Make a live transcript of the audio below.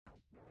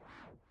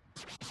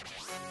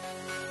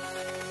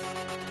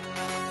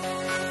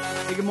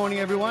Hey, good morning,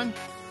 everyone.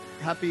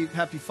 Happy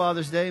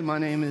Father's Day. My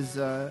name is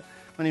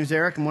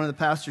Eric. I'm one of the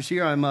pastors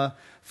here. I'm a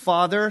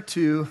father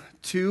to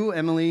two,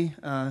 Emily,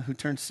 who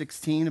turned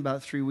 16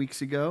 about 3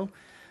 weeks ago,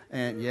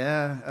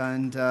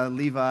 and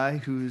Levi,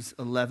 who's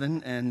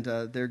 11, and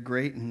they're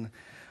great. And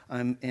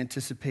I'm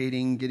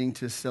anticipating getting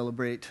to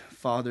celebrate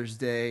Father's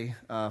Day.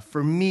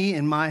 For me,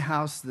 in my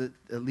house, that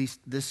at least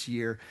this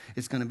year,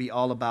 it's going to be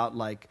all about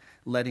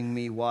letting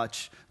me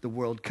watch the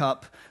World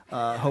Cup,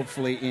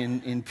 hopefully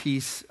in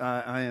peace.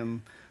 I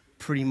am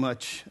pretty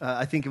much,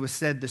 I think it was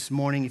said this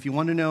morning, if you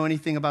want to know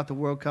anything about the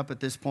World Cup at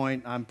this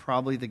point, I'm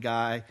probably the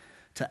guy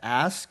to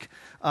ask.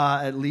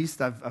 At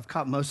least I've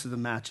caught most of the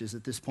matches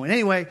at this point.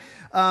 Anyway,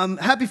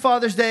 happy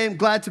Father's Day. I'm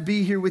glad to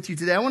be here with you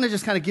today. I want to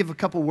just kind of give a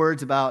couple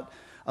words about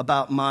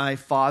my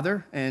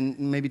father and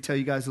maybe tell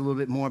you guys a little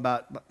bit more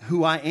about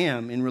who I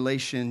am in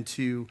relation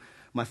to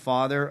my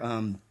father.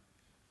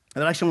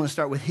 I actually want to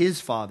start with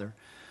his father.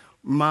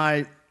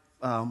 My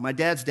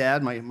dad's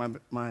dad,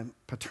 my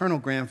paternal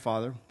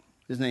grandfather,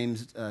 his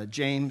name's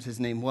James. His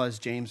name was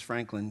James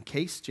Franklin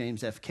Case,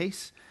 James F.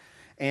 Case.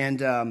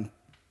 And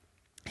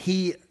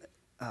he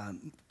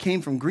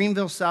came from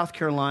Greenville, South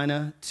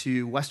Carolina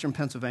to Western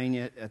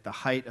Pennsylvania at the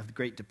height of the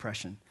Great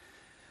Depression.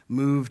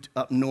 Moved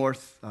up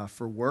north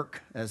for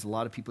work, as a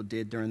lot of people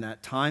did during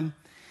that time,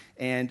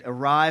 and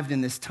arrived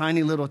in this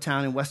tiny little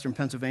town in Western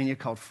Pennsylvania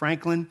called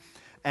Franklin,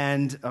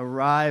 and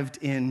arrived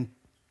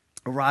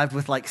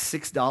with like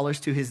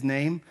 $6 to his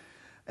name,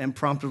 and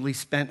promptly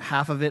spent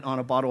half of it on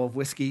a bottle of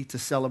whiskey to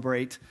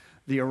celebrate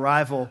the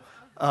arrival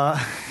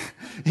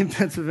in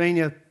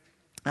Pennsylvania.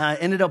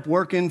 Ended up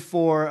working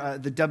for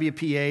the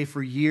WPA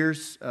for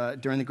years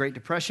during the Great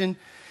Depression,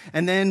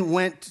 and then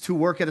went to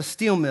work at a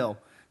steel mill,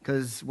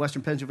 because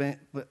Western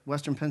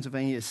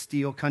Pennsylvania is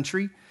steel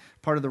country,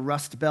 part of the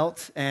Rust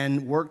Belt,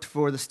 and worked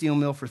for the steel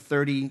mill for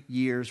 30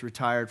 years,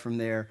 retired from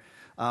there.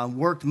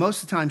 Worked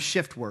most of the time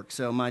shift work,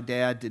 so my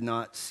dad did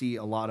not see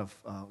a lot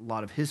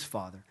of his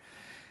father.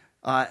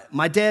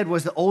 My dad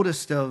was the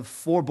oldest of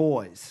 4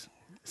 boys,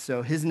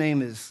 so his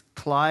name is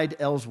Clyde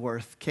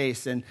Ellsworth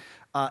Case, and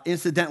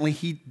incidentally,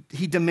 he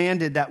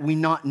demanded that we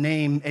not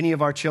name any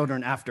of our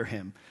children after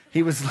him.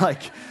 He was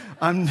like,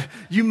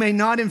 you may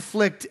not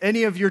inflict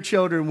any of your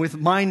children with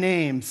my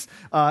names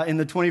in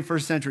the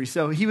 21st century.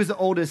 So he was the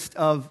oldest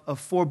of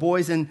 4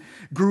 boys and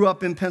grew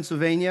up in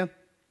Pennsylvania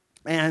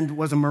and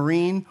was a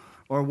Marine.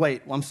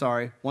 Once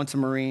a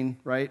Marine,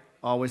 right?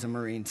 Always a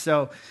Marine.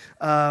 So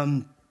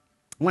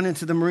went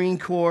into the Marine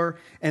Corps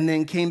and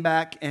then came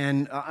back,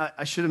 and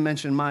I should have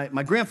mentioned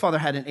my grandfather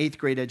had an 8th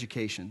grade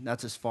education.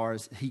 That's as far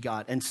as he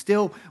got, and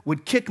still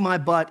would kick my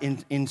butt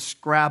in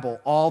Scrabble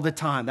all the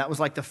time. That was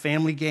like the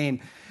family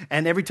game,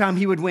 and every time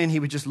he would win, he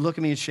would just look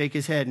at me and shake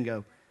his head and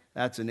go,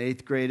 "That's an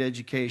 8th grade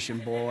education,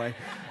 boy."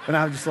 And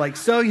I was just like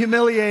so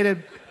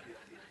humiliated.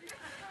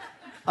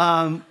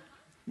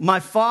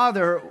 My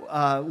father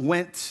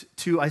went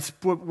to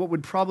what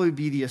would probably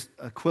be the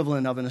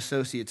equivalent of an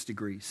associate's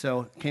degree.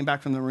 So came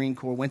back from the Marine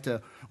Corps, went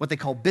to what they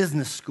call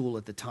business school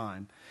at the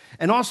time,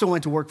 and also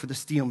went to work for the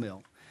steel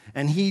mill.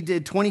 And he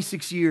did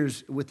 26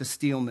 years with the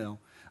steel mill.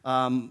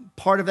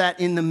 Part of that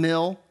in the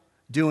mill,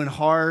 doing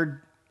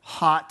hard,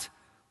 hot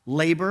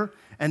labor,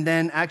 and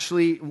then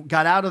actually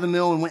got out of the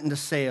mill and went into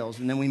sales.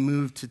 And then we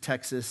moved to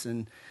Texas.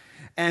 And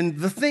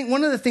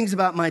one of the things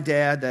about my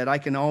dad that I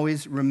can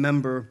always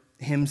remember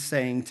him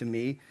saying to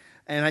me,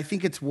 and I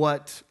think it's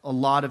what a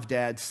lot of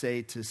dads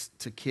say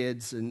to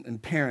kids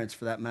and parents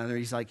for that matter.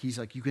 He's like,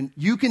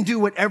 you can do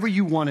whatever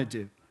you want to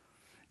do,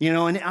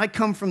 And I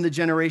come from the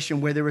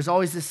generation where there was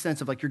always this sense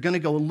of you're going to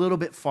go a little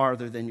bit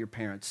farther than your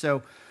parents.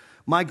 So,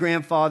 my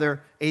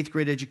grandfather, 8th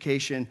grade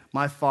education.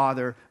 My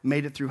father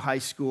made it through high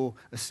school,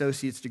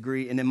 associate's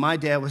degree, and then my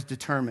dad was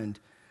determined,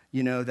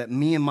 that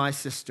me and my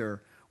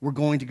sister were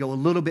going to go a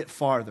little bit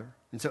farther.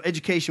 And so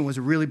education was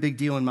a really big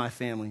deal in my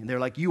family. And they're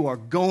like, you are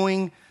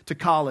going to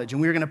college,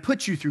 and we're going to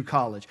put you through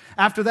college.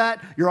 After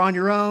that, you're on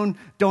your own.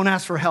 Don't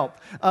ask for help.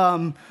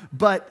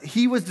 But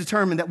he was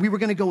determined that we were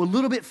going to go a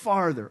little bit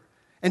farther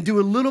and do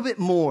a little bit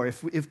more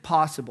if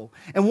possible.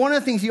 And one of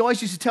the things he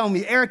always used to tell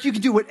me, Eric, you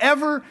can do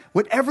whatever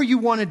you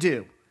want to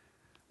do.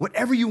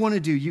 Whatever you want to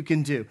do, you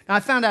can do. Now,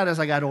 I found out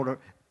as I got older,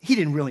 he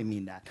didn't really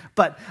mean that.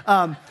 But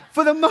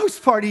for the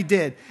most part, he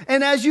did.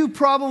 And as you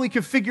probably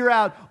could figure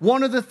out,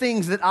 one of the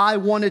things that I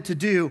wanted to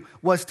do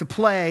was to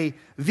play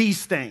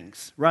these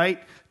things, right?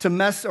 To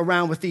mess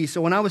around with these. So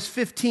when I was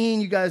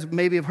 15, you guys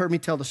maybe have heard me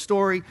tell the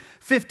story.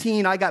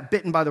 15, I got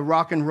bitten by the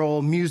rock and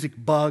roll music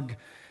bug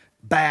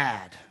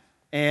bad.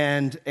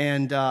 And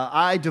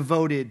I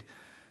devoted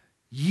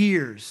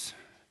years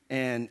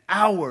and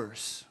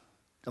hours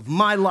of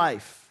my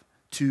life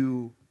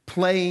to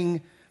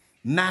playing,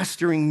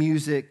 mastering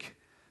music,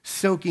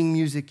 soaking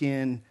music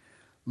in,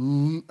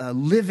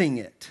 living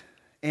it.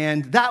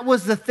 And that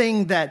was the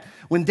thing that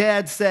when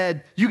Dad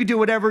said, you can do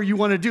whatever you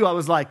want to do, I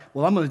was like,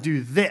 well, I'm going to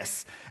do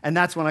this. And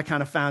that's when I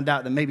kind of found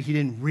out that maybe he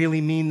didn't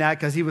really mean that,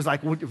 because he was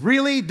like,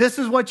 really? This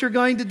is what you're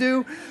going to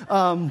do?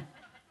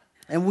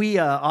 And we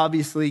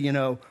obviously,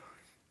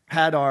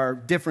 had our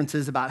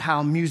differences about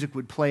how music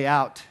would play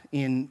out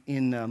in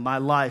my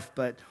life,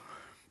 but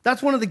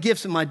that's one of the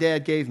gifts that my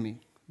dad gave me.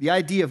 The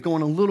idea of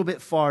going a little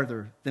bit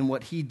farther than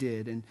what he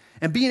did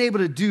and being able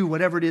to do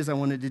whatever it is I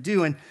wanted to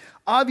do. And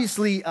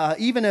obviously,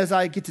 even as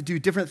I get to do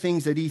different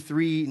things at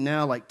E3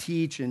 now, like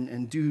teach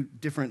and do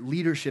different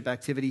leadership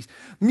activities,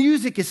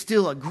 music is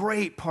still a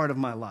great part of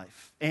my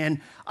life.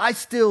 And I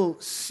still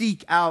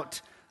seek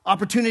out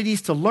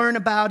opportunities to learn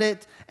about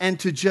it and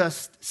to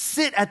just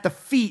sit at the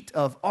feet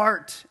of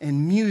art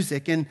and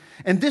music. And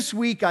this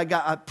week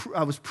I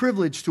was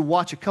privileged to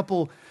watch a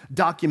couple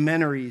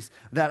documentaries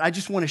that I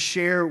just want to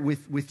share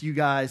with you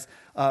guys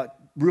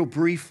real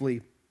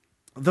briefly.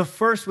 The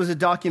first was a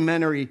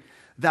documentary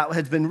that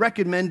has been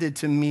recommended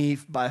to me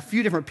by a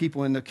few different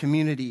people in the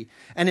community,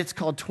 and it's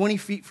called 20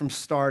 Feet from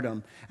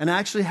Stardom. And I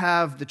actually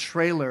have the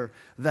trailer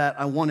that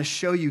I want to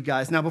show you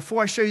guys. Now,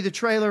 before I show you the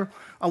trailer,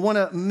 I want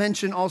to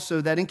mention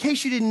also that in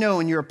case you didn't know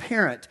and you're a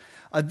parent,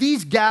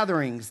 these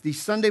gatherings, these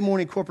Sunday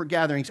morning corporate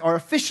gatherings, are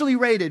officially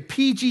rated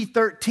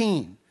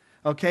PG-13.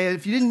 Okay,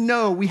 if you didn't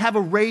know, we have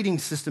a rating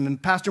system,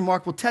 and Pastor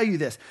Mark will tell you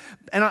this.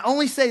 And I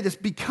only say this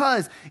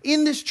because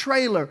in this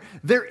trailer,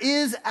 there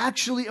is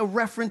actually a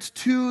reference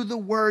to the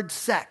word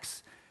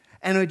sex.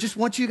 And I just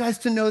want you guys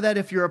to know that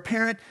if you're a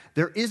parent,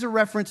 there is a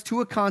reference to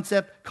a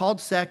concept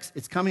called sex.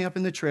 It's coming up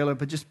in the trailer,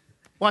 but just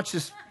watch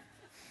this.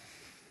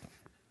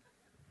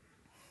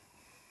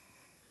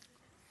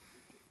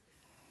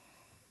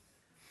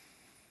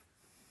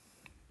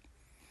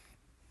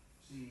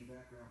 See,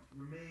 background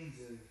remains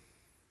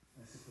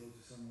I suppose,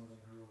 a somewhat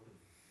unheralded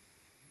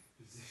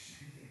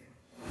position.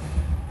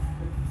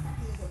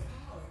 There's a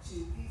power to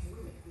these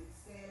women that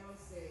stand on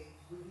stage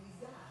with these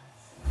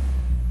guys.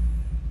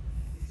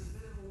 It's a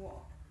bit of a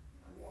walk.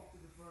 A walk to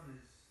the front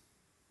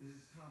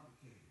is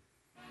complicated.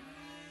 How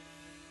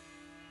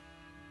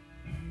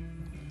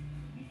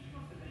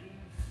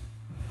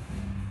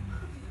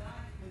could you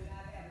lie to me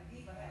not have a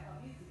diva have her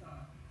music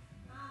on?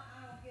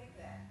 I don't get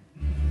that.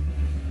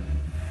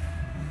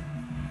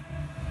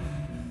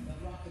 The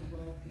rock and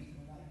roll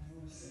people like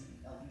Bruce and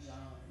Elton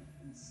John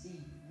and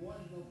Steve want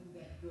to know who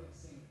that girl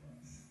singer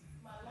was.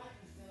 My life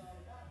has been all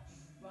about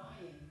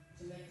trying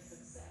to make a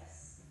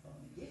success of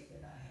the gift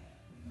that I have.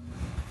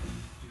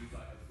 She was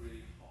like a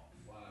really hot,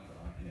 wild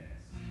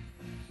artist.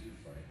 She was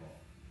very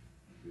hot.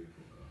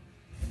 Beautiful girl.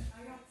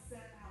 I don't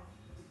set out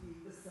to be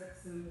the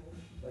sex symbol.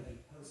 Like a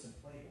post and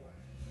Playboy.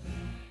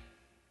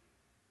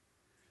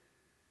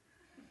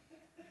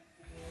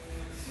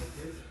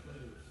 There's a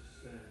pleasure to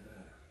stand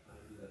back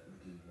and let them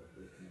do what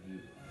they can do.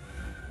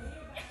 When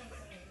you're back on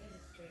something, it is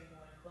a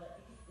springboard,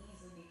 but it can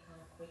easily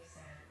become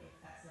quicksand if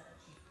that's not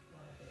what you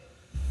want to do.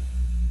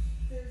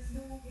 There's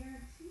no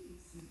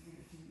guarantees in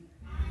entertainment.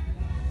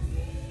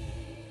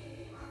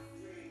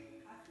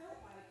 I felt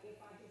like if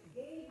I just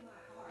gave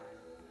my art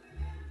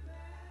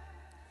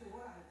to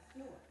what I was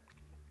doing,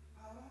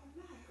 I would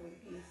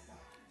automatically be a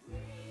star.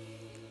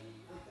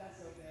 It got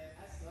so bad,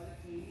 I started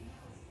cleaning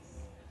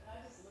houses. And I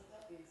just looked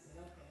up and said,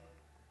 okay,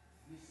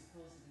 you're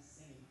supposed to be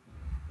singing.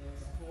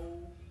 There's a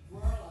whole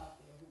world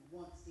out there who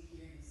wants to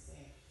hear you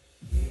sing.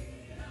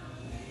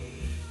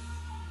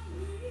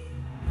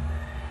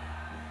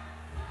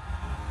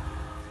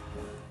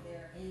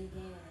 They're in the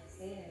game and they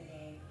stay in the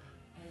game,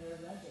 and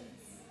they're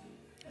legends.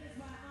 It is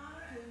my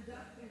honor to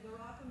induct in the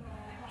Rock and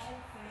Roll Hall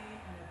of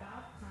Fame and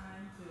about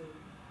time to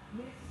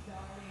Miss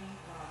Darlene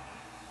Clark.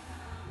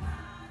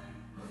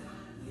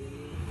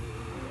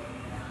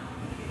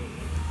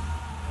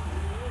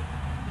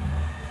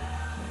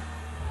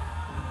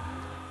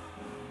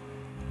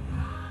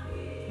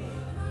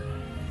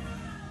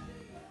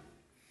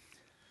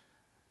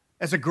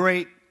 It's a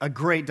great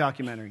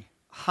documentary.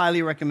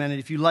 Highly recommended.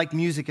 If you like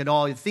music at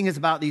all, the thing is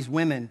about these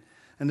women,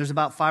 and there's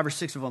about 5 or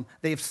 6 of them,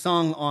 they have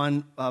sung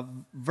on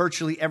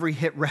virtually every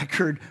hit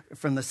record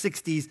from the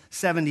 60s,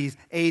 70s,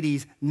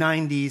 80s,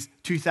 90s,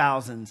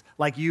 2000s.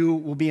 Like, you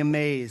will be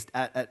amazed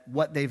at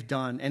what they've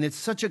done. And it's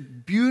such a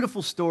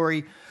beautiful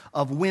story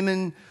of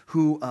women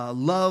who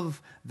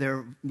love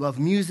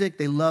music.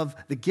 They love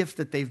the gift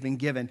that they've been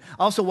given.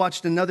 I also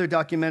watched another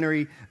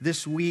documentary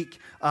this week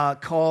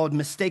called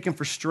Mistaken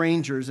for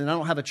Strangers, and I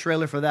don't have a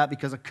trailer for that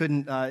because I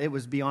couldn't. It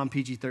was beyond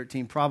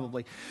PG-13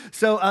 probably.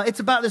 So it's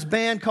about this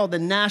band called The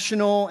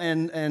National,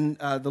 and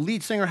the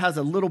lead singer has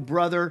a little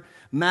brother.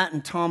 Matt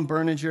and Tom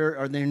Berninger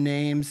are their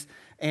names.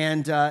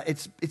 And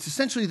it's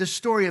essentially the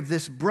story of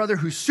this brother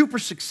who's super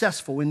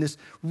successful in this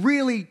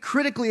really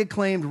critically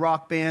acclaimed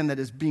rock band that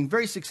is being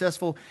very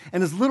successful.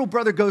 And his little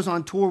brother goes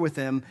on tour with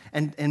him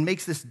and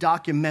makes this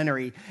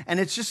documentary.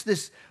 And it's just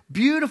this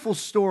beautiful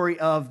story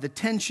of the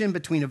tension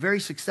between a very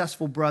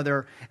successful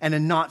brother and a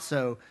not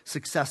so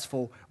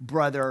successful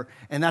brother.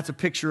 And that's a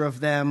picture of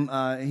them.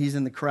 He's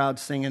in the crowd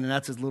singing, and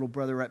that's his little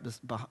brother right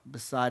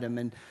beside him.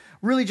 And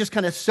really just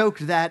kind of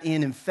soaked that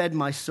in and fed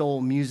my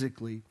soul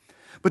musically.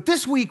 But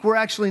this week, we're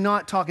actually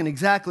not talking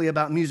exactly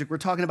about music. We're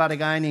talking about a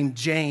guy named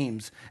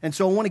James. And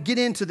so I want to get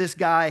into this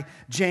guy,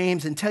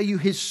 James, and tell you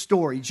his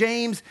story.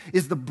 James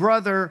is the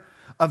brother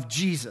of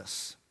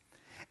Jesus.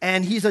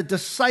 and he's a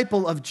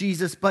disciple of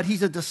Jesus, but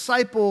he's a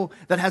disciple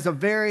that has a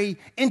very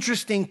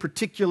interesting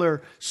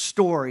particular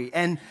story.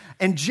 And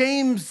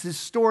James'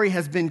 story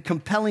has been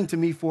compelling to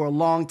me for a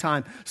long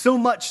time, so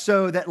much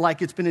so that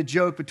like it's been a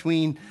joke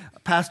between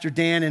Pastor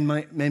Dan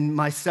and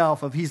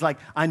myself of he's like,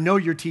 I know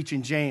you're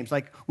teaching James.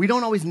 Like, we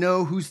don't always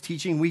know who's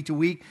teaching week to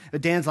week,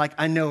 but Dan's like,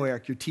 I know,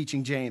 Eric, you're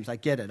teaching James. I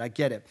get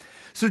it.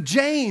 So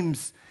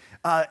James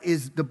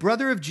is the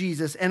brother of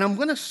Jesus, and I'm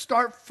going to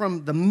start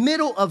from the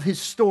middle of his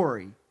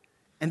story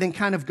and then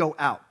kind of go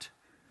out.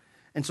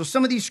 And so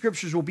some of these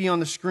scriptures will be on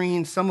the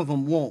screen, some of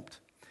them won't.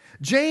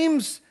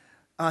 James,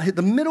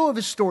 the middle of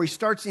his story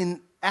starts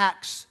in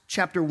Acts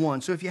chapter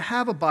 1. So if you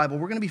have a Bible,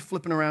 we're going to be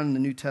flipping around in the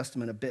New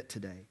Testament a bit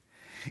today.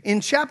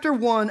 In chapter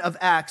 1 of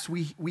Acts,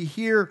 we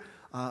hear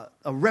a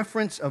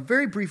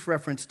very brief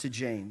reference to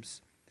James.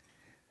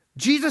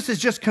 Jesus has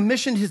just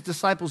commissioned his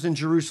disciples in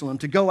Jerusalem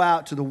to go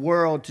out to the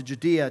world, to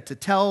Judea, to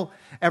tell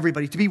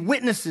everybody, to be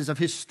witnesses of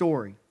his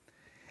story.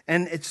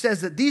 And it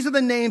says that these are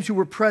the names who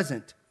were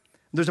present.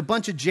 There's a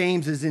bunch of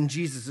Jameses in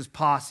Jesus'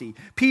 posse.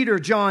 Peter,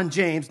 John,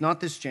 James,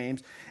 not this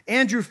James.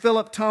 Andrew,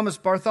 Philip, Thomas,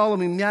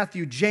 Bartholomew,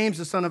 Matthew, James,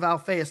 the son of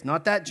Alphaeus,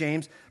 not that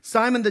James.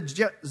 Simon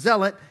the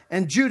Zealot,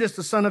 and Judas,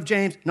 the son of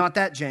James, not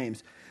that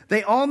James.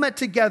 They all met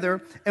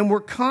together and were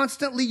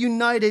constantly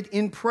united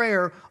in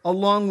prayer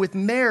along with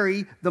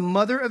Mary, the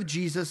mother of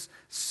Jesus,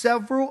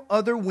 several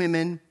other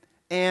women,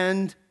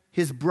 and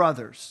his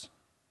brothers.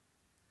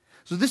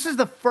 So this is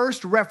the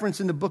first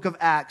reference in the book of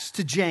Acts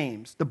to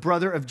James, the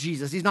brother of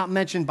Jesus. He's not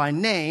mentioned by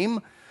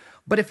name,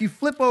 but if you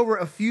flip over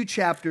a few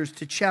chapters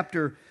to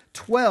chapter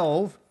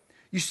 12,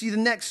 you see the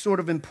next sort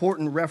of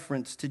important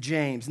reference to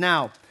James.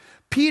 Now,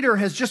 Peter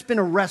has just been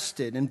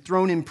arrested and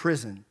thrown in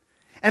prison.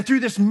 And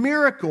through this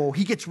miracle,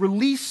 he gets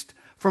released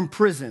from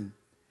prison.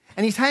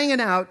 And he's hanging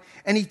out,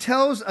 and he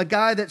tells a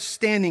guy that's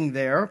standing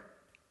there,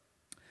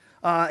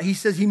 he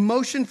says he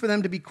motioned for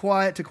them to be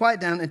quiet, to quiet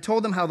down, and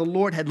told them how the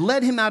Lord had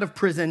led him out of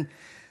prison.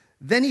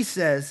 Then he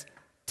says,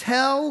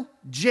 tell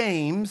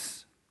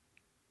James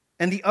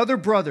and the other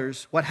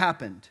brothers what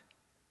happened.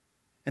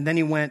 And then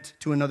he went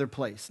to another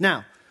place.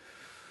 Now,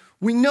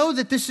 we know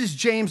that this is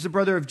James, the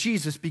brother of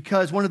Jesus,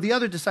 because one of the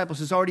other disciples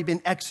has already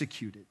been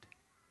executed.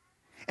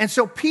 And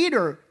so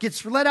Peter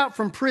gets let out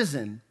from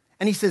prison,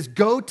 and he says,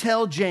 go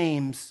tell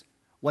James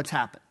what's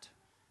happened.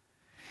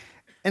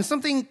 And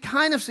something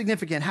kind of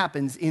significant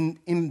happens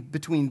in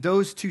between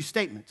those two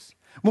statements.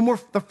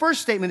 The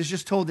first statement is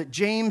just told that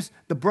James,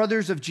 the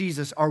brothers of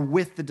Jesus, are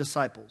with the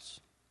disciples.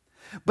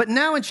 But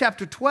now in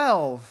chapter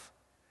 12,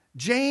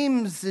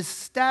 James's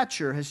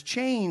stature has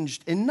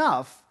changed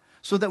enough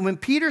so that when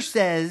Peter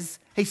says,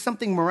 hey,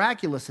 something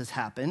miraculous has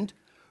happened,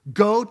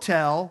 go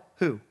tell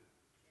who?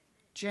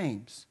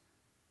 James.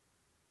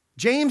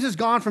 James has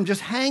gone from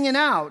just hanging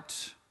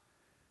out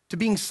to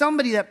being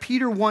somebody that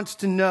Peter wants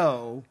to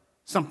know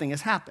something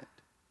has happened.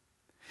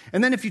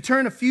 And then if you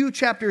turn a few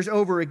chapters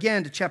over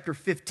again to chapter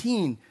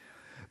 15,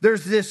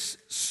 there's this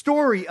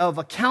story of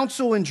a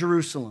council in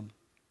Jerusalem.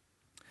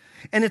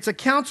 And it's a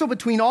council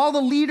between all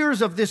the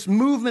leaders of this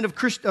movement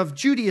of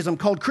Judaism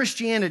called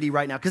Christianity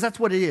right now, because that's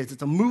what it is.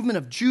 It's a movement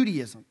of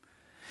Judaism.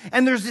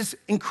 And there's this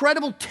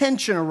incredible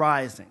tension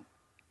arising.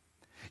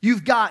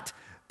 You've got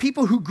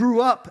people who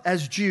grew up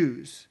as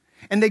Jews,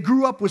 and they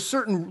grew up with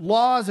certain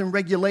laws and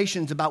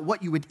regulations about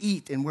what you would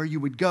eat and where you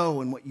would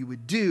go and what you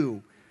would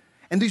do.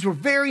 And these were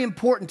very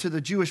important to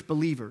the Jewish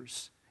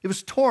believers. It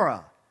was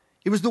Torah.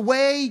 It was the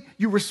way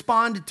you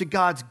responded to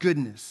God's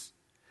goodness.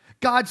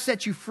 God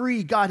set you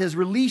free. God has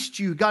released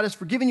you. God has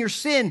forgiven your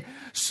sin.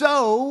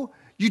 So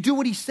you do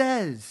what he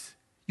says.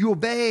 You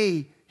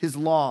obey his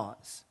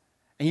laws.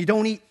 And you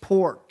don't eat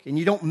pork. And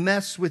you don't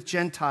mess with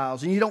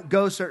Gentiles. And you don't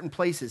go certain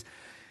places.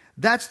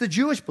 That's the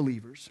Jewish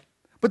believers.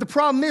 But the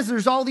problem is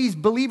there's all these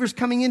believers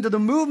coming into the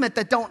movement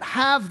that don't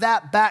have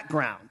that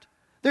background.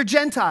 They're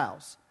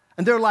Gentiles.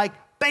 And they're like,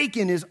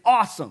 bacon is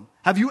awesome.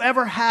 Have you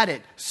ever had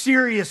it?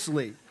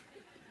 Seriously.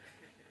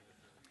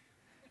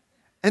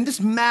 And this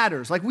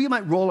matters. Like, we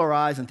might roll our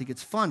eyes and think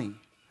it's funny.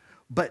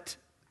 But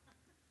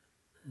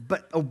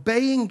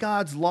obeying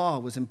God's law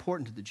was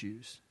important to the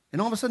Jews.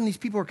 And all of a sudden these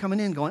people are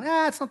coming in going,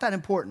 it's not that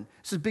important.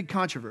 This is a big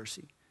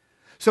controversy.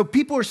 So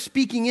people are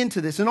speaking into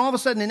this. And all of a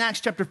sudden in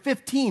Acts chapter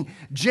 15,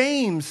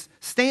 James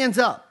stands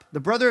up, the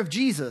brother of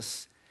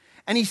Jesus,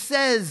 and he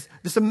says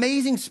this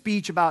amazing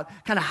speech about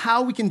kind of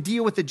how we can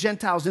deal with the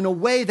Gentiles in a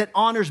way that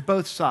honors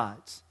both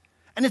sides.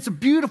 And it's a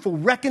beautiful,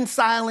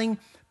 reconciling,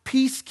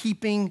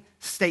 peacekeeping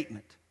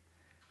statement.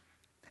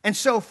 And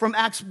so from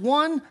Acts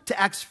 1 to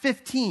Acts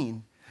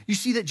 15, you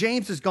see that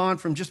James has gone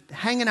from just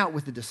hanging out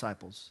with the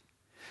disciples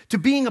to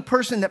being a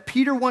person that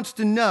Peter wants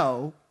to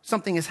know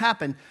something has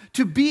happened,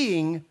 to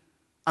being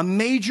a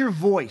major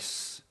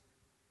voice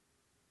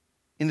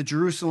in the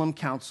Jerusalem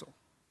council.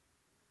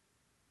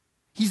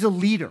 He's a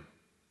leader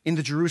in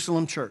the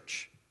Jerusalem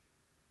church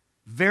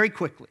very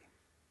quickly.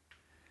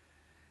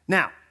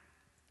 Now,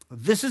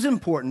 this is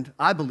important,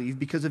 I believe,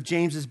 because of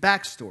James's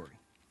backstory.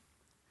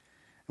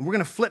 And we're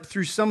going to flip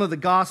through some of the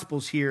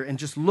Gospels here and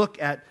just look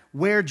at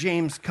where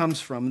James comes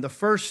from. The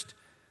first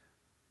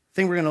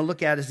thing we're going to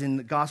look at is in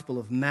the Gospel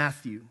of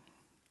Matthew.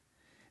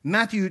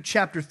 Matthew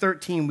chapter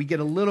 13, we get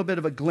a little bit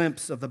of a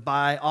glimpse of the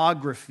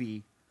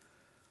biography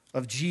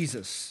of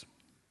Jesus.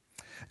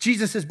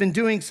 Jesus has been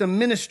doing some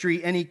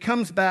ministry, and he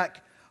comes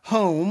back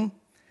home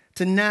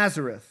to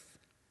Nazareth.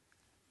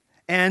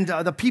 And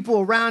the people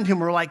around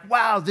him are like,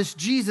 wow, this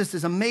Jesus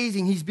is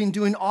amazing. He's been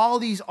doing all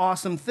these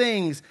awesome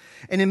things.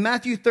 And in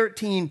Matthew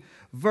 13,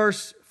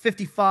 verse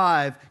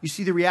 55, you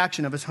see the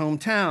reaction of his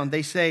hometown.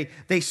 They say,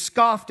 they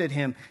scoffed at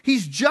him.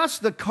 He's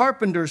just the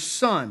carpenter's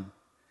son.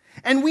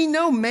 And we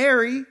know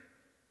Mary,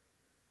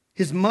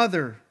 his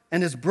mother,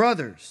 and his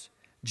brothers,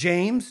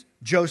 James,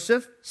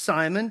 Joseph,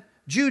 Simon,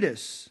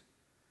 Judas.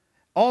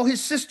 All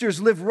his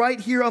sisters live right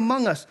here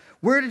among us.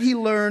 Where did he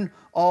learn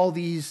all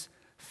these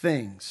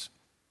things?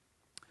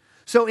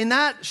 So in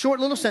that short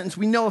little sentence,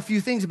 we know a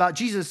few things about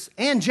Jesus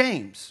and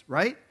James,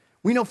 right?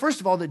 We know, first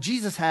of all, that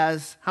Jesus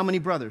has how many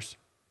brothers?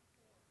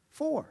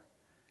 4.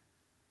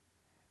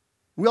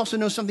 We also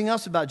know something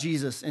else about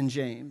Jesus and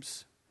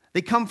James.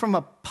 They come from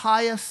a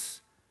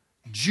pious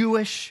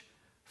Jewish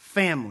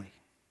family,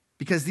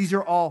 because these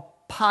are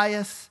all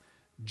pious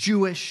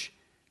Jewish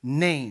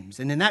names.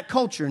 And in that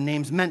culture,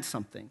 names meant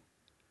something.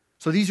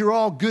 So these are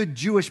all good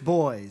Jewish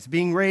boys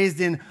being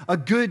raised in a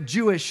good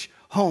Jewish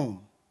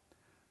home.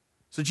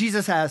 So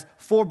Jesus has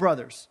 4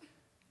 brothers.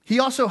 He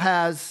also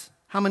has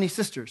how many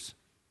sisters?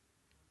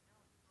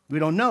 We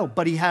don't know,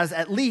 but he has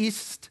at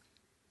least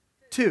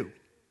 2,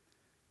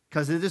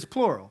 because it is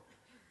plural,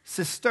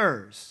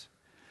 sisters.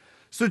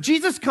 So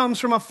Jesus comes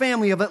from a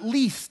family of at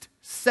least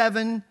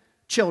 7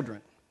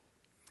 children.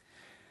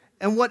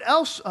 And what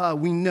else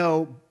we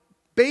know,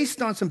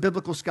 based on some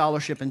biblical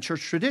scholarship and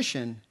church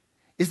tradition,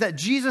 is that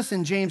Jesus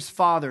and James'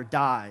 father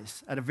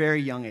dies at a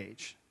very young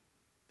age.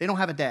 They don't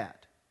have a dad.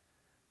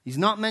 He's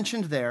not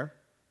mentioned there.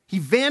 He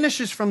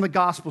vanishes from the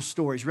gospel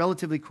stories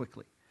relatively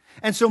quickly.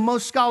 And so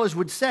most scholars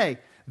would say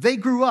they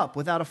grew up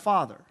without a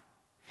father.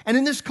 And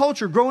in this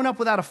culture, growing up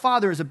without a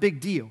father is a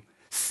big deal.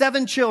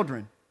 7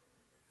 children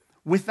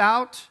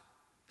without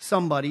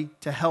somebody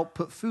to help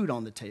put food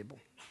on the table.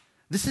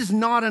 This is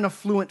not an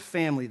affluent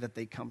family that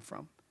they come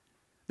from.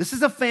 This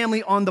is a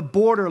family on the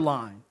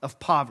borderline of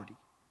poverty,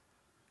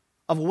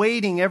 of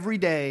waiting every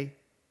day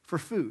for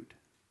food.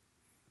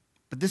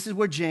 But this is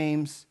where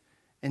James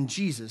and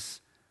Jesus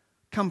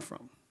come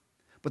from.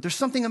 But there's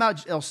something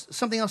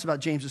else about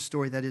James's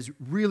story that is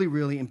really,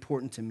 really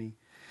important to me.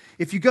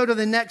 If you go to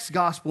the next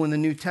gospel in the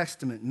New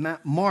Testament,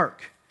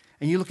 Mark,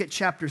 and you look at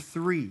chapter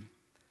 3,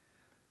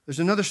 there's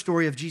another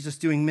story of Jesus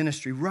doing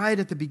ministry right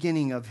at the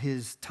beginning of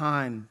his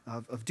time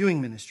of doing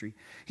ministry.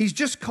 He's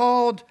just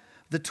called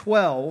the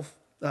 12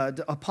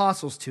 the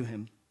apostles to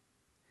him.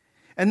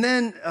 And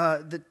then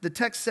the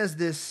text says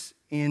this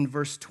in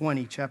verse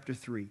 20, chapter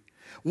 3.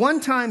 One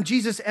time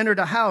Jesus entered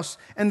a house,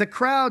 and the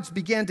crowds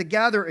began to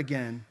gather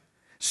again.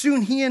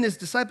 Soon he and his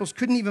disciples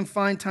couldn't even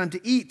find time to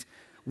eat.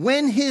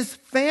 When his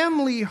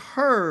family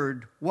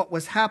heard what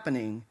was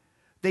happening,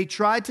 they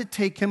tried to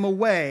take him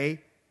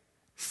away,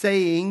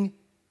 saying,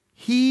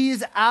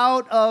 "He's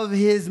out of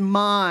his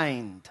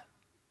mind."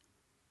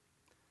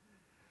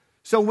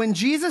 So when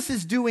Jesus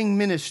is doing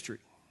ministry,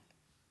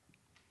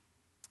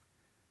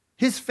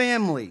 his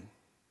family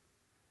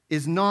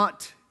is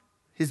not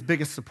his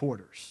biggest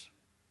supporters.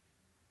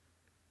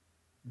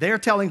 They're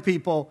telling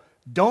people,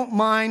 don't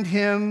mind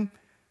him,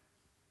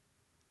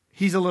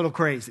 he's a little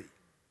crazy.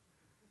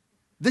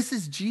 This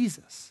is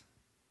Jesus,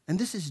 and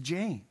this is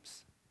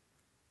James.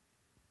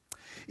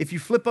 If you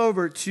flip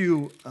over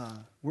to,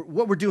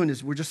 what we're doing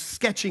is we're just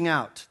sketching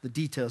out the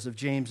details of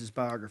James's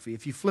biography.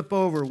 If you flip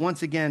over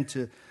once again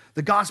to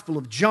the Gospel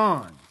of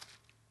John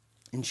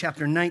in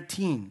chapter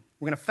 19,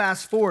 we're going to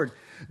fast forward.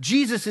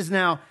 Jesus is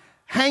now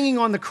hanging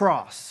on the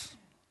cross.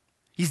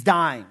 He's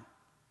dying.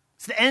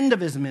 It's the end of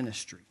his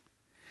ministry.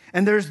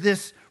 And there's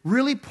this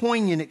really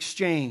poignant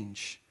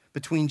exchange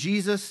between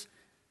Jesus,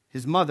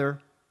 his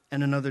mother,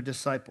 and another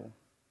disciple.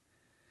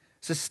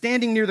 So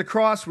standing near the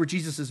cross were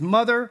Jesus'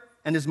 mother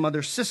and his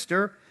mother's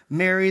sister,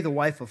 Mary, the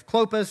wife of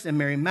Clopas, and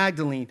Mary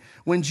Magdalene.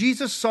 When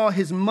Jesus saw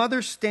his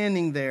mother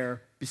standing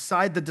there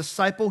beside the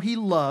disciple he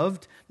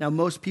loved, now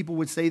most people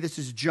would say this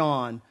is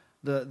John,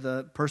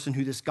 the person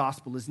who this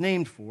gospel is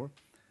named for.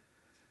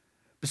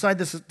 Beside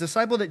this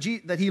disciple that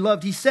he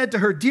loved, he said to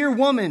her, "Dear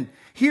woman,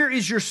 here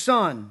is your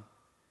son."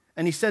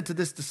 And he said to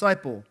this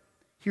disciple,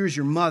 "Here is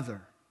your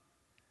mother."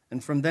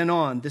 And from then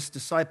on, this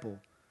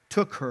disciple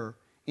took her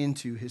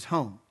into his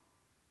home.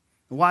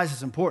 And why is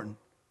this important?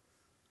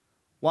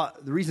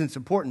 The reason it's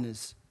important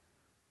is,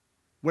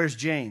 where's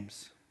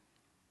James?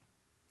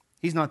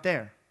 He's not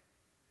there.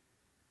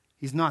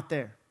 He's not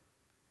there.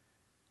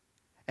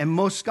 And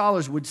most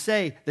scholars would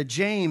say that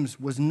James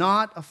was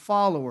not a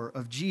follower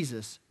of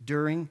Jesus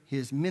during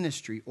his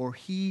ministry, or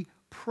he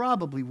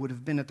probably would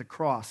have been at the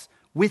cross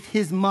with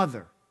his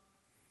mother.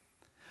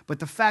 But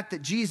the fact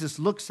that Jesus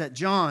looks at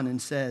John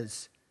and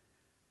says,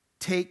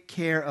 "Take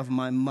care of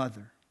my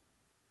mother,"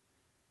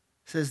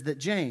 says that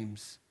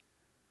James,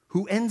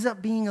 who ends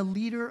up being a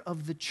leader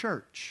of the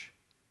church,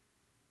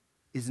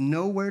 is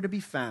nowhere to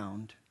be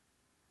found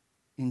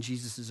in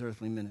Jesus'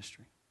 earthly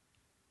ministry.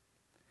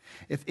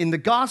 If in the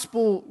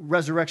gospel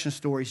resurrection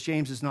stories,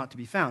 James is not to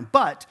be found.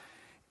 But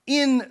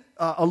in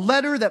a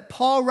letter that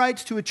Paul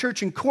writes to a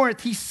church in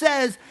Corinth, he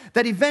says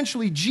that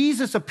eventually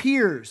Jesus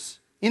appears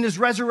in his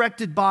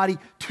resurrected body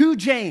to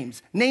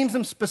James, names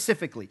him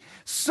specifically.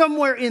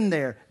 Somewhere in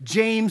there,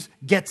 James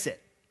gets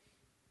it.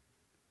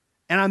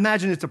 And I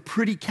imagine it's a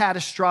pretty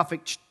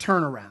catastrophic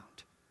turnaround.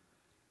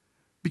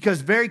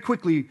 Because very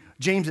quickly,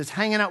 James is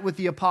hanging out with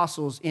the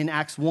apostles in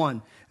Acts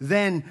 1.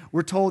 Then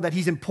we're told that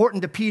he's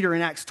important to Peter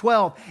in Acts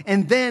 12.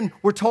 And then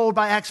we're told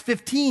by Acts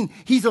 15,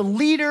 he's a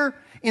leader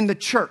in the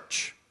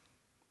church.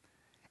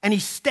 And he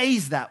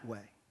stays that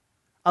way.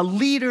 A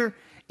leader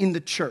in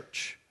the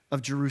church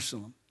of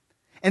Jerusalem.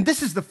 And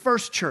this is the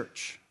first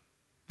church.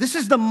 This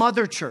is the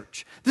mother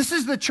church. This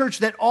is the church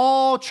that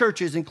all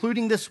churches,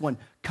 including this one,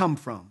 come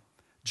from.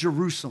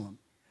 Jerusalem.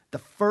 The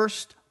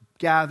first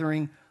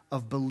gathering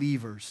of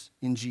believers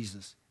in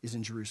Jesus is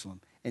in Jerusalem.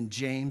 And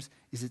James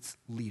is its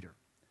leader.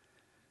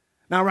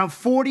 Now, around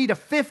 40 to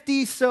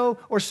 50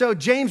 or so,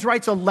 James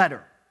writes a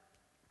letter.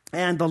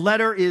 And the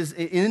letter is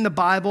in the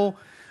Bible.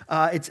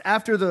 It's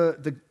after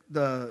the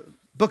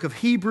book of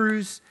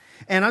Hebrews.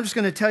 And I'm just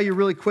going to tell you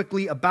really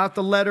quickly about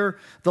the letter.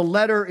 The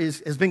letter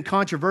has been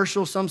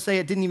controversial. Some say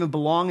it didn't even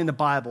belong in the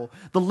Bible.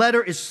 The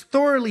letter is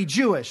thoroughly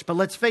Jewish, but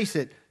let's face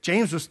it,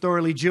 James was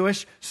thoroughly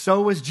Jewish,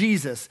 so was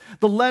Jesus.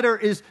 The letter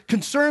is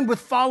concerned with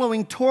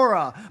following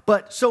Torah,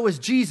 but so is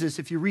Jesus.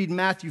 If you read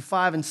Matthew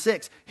 5 and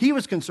 6, he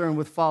was concerned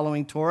with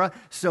following Torah,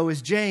 so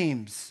is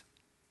James.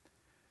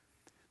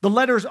 The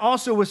letter is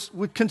also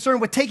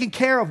concerned with taking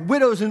care of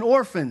widows and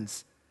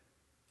orphans,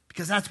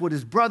 because that's what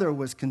his brother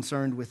was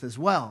concerned with as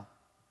well.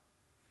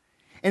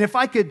 And if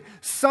I could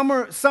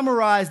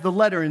summarize the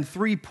letter in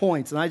 3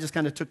 points, and I just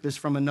kind of took this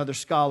from another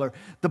scholar,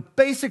 the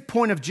basic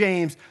point of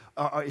James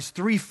is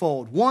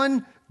threefold.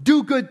 1,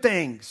 do good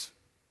things.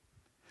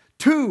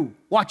 2,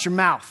 watch your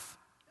mouth.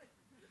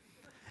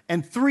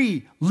 And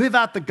 3, live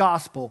out the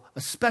gospel,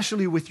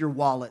 especially with your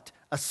wallet,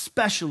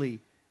 especially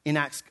in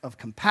acts of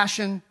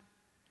compassion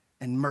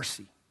and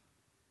mercy.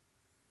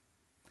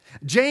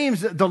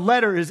 James, the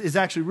letter is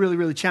actually really,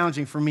 really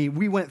challenging for me.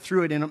 We went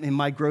through it in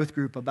my growth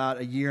group about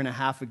a year and a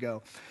half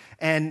ago.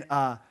 And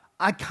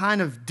I kind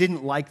of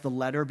didn't like the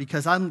letter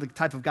because I'm the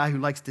type of guy who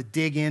likes to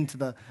dig into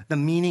the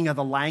meaning of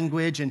the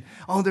language. And,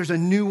 there's a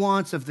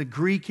nuance of the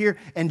Greek here.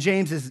 And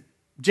James is,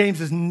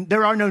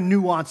 there are no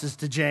nuances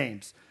to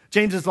James.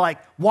 James is like,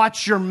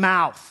 watch your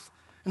mouth.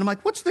 And I'm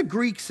like, what's the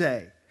Greek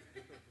say?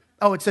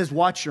 Oh, it says,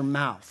 watch your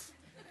mouth.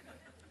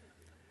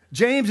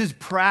 James is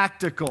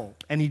practical,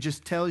 and he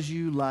just tells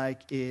you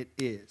like it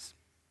is.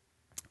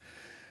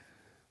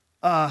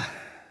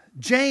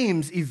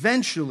 James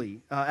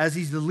eventually, as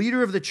he's the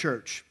leader of the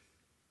church,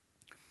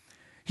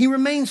 he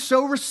remains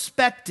so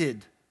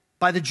respected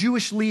by the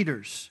Jewish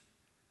leaders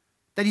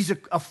that he's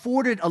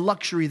afforded a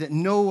luxury that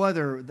no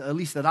other, at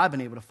least that I've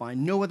been able to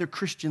find, no other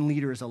Christian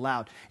leader is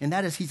allowed. And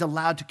that is he's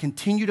allowed to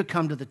continue to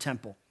come to the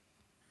temple.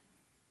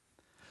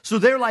 So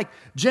they're like,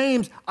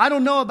 James, I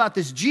don't know about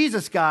this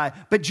Jesus guy,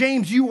 but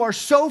James, you are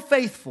so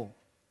faithful.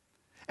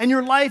 And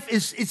your life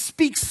it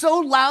speaks so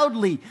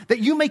loudly that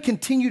you may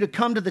continue to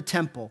come to the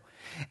temple.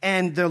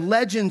 And the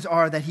legends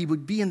are that he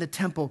would be in the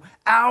temple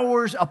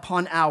hours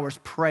upon hours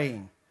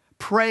praying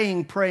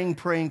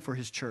for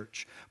his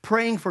church,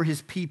 praying for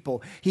his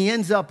people. He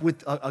ends up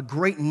with a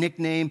great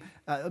nickname.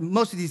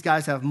 Most of these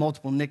guys have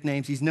multiple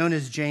nicknames. He's known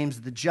as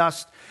James the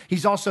Just.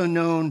 He's also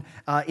known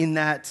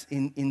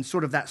in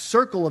sort of that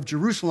circle of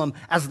Jerusalem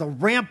as the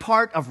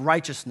rampart of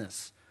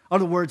righteousness. In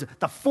other words,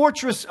 the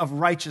fortress of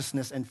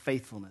righteousness and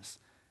faithfulness.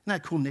 Isn't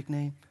that a cool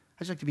nickname?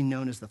 I'd like to be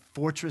known as the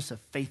fortress of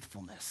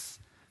faithfulness.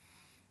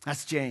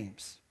 That's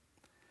James.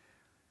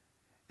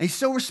 And he's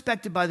so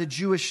respected by the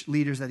Jewish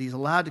leaders that he's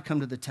allowed to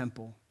come to the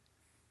temple.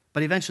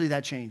 But eventually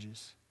that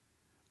changes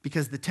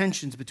because the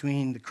tensions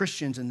between the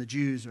Christians and the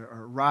Jews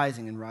are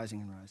rising and rising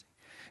and rising.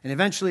 And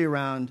eventually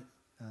around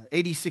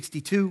AD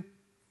 62,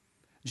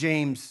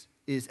 James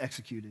is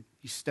executed.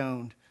 He's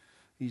stoned.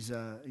 He's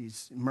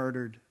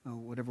murdered,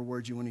 whatever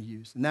word you want to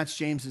use. And that's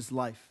James's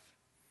life.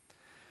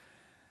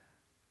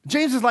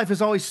 James's life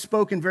has always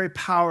spoken very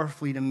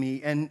powerfully to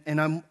me, and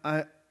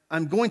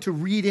I'm going to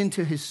read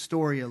into his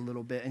story a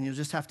little bit, and you'll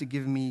just have to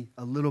give me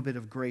a little bit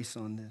of grace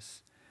on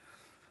this.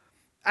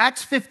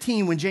 Acts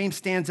 15, when James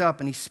stands up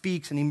and he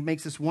speaks and he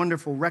makes this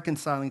wonderful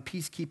reconciling,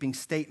 peacekeeping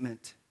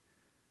statement,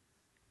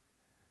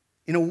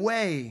 in a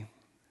way,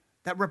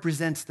 that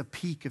represents the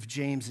peak of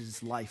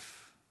James's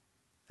life,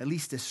 at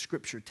least as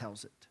Scripture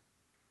tells it.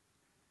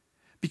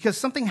 Because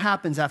something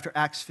happens after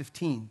Acts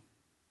 15,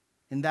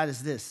 and that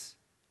is this.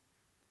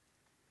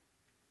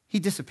 He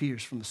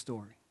disappears from the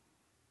story.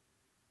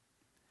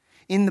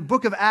 In the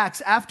book of Acts,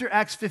 after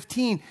Acts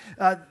 15,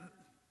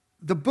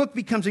 the book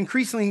becomes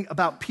increasingly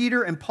about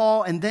Peter and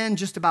Paul and then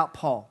just about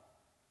Paul.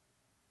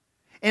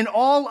 And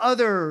all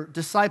other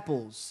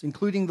disciples,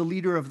 including the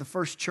leader of the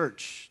first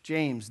church,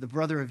 James, the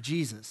brother of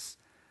Jesus,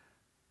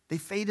 they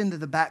fade into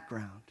the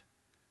background.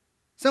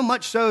 So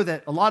much so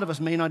that a lot of us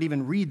may not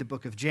even read the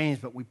book of James,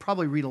 but we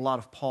probably read a lot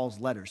of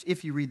Paul's letters.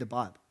 If you read the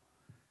Bible,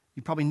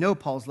 you probably know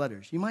Paul's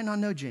letters. You might not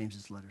know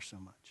James's letters so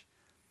much.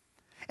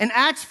 And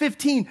Acts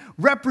 15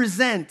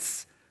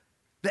 represents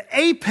the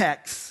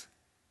apex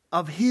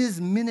of his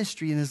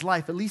ministry in his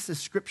life, at least the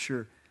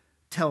scripture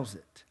tells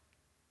it.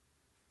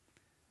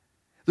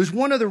 There's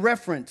one other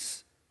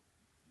reference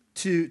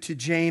to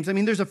James. I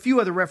mean, there's a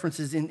few other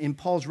references in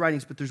Paul's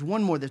writings, but there's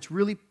one more that's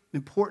really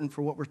important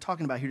for what we're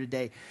talking about here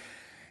today.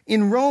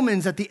 In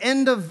Romans, at the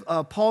end of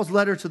Paul's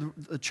letter to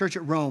the church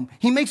at Rome,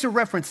 he makes a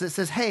reference that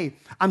says, hey,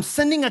 I'm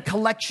sending a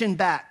collection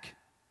back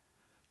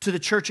to the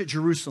church at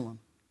Jerusalem.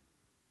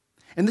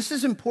 And this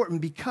is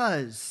important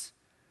because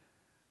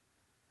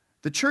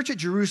the church at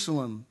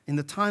Jerusalem, in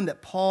the time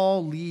that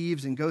Paul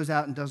leaves and goes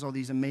out and does all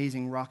these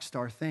amazing rock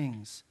star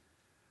things,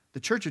 the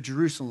church of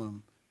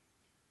Jerusalem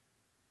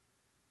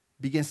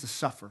begins to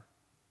suffer.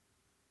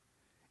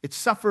 It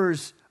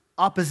suffers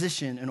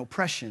opposition and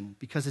oppression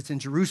because it's in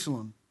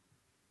Jerusalem,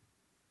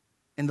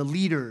 and the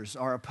leaders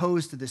are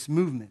opposed to this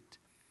movement.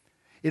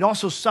 It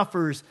also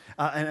suffers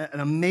an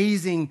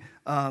amazing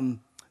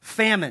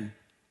famine.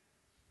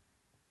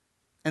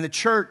 And the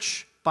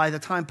church, by the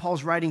time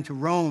Paul's writing to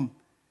Rome,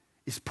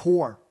 is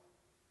poor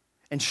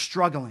and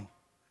struggling.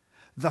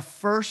 The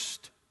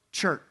first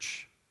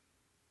church,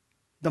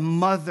 the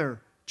mother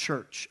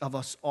church of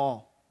us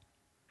all,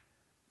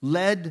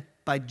 led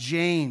by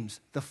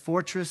James, the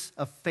fortress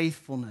of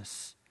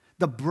faithfulness,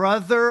 the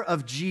brother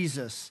of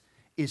Jesus,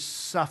 is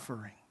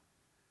suffering.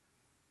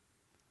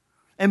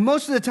 And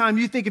most of the time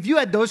you think if you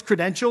had those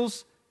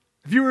credentials,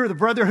 if you were the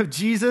brother of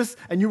Jesus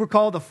and you were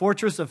called the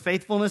fortress of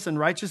faithfulness and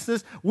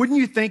righteousness, wouldn't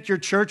you think your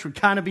church would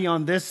kind of be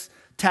on this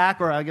tack,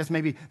 or I guess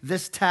maybe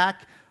this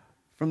tack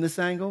from this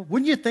angle?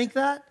 Wouldn't you think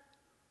that?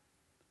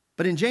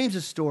 But in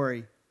James's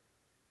story,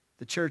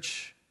 the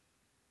church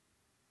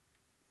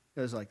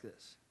goes like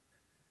this.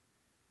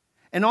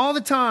 And all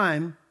the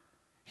time,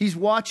 he's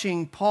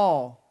watching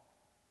Paul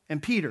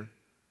and Peter.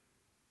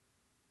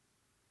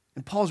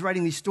 And Paul's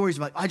writing these stories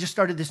about, I just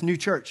started this new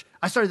church.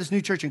 I started this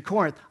new church in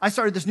Corinth. I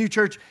started this new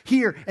church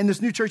here and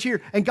this new church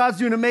here. And God's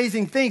doing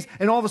amazing things.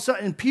 And all of a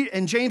sudden,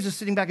 and James is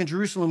sitting back in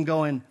Jerusalem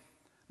going,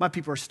 my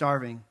people are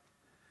starving.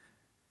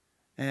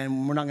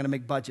 And we're not going to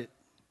make budget.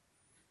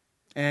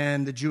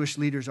 And the Jewish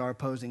leaders are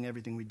opposing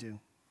everything we do.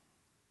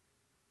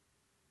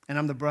 And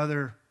I'm the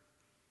brother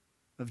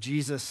of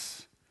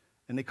Jesus.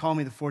 And they call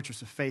me the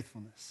fortress of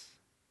faithfulness.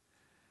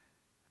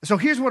 So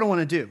here's what I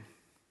want to do.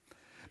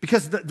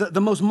 Because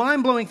the most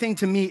mind-blowing thing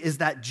to me is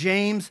that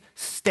James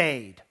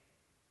stayed.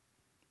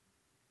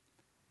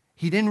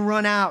 He didn't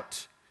run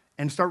out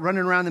and start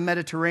running around the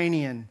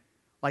Mediterranean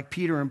like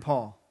Peter and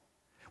Paul.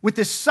 With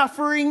this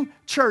suffering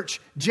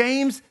church,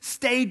 James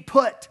stayed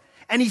put.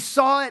 And he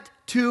saw it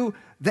to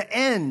the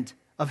end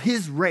of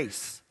his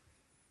race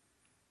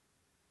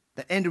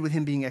that ended with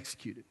him being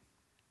executed.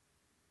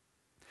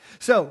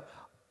 So,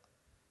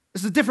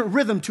 there's a different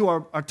rhythm to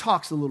our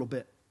talks a little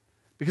bit.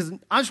 Because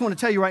I just want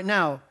to tell you right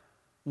now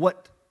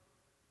what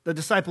the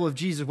disciple of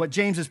Jesus, what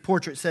James's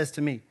portrait says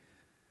to me.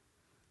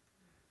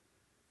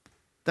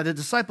 That a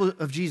disciple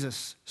of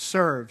Jesus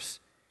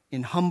serves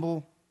in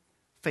humble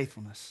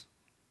faithfulness.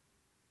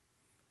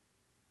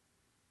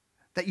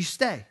 That you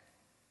stay.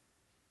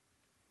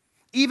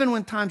 Even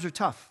when times are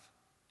tough.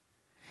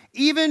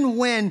 Even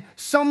when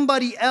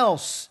somebody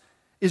else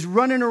is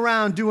running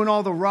around doing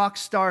all the rock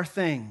star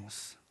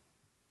things.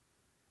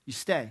 You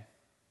stay.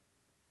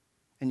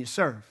 And you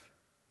serve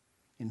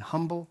in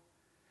humble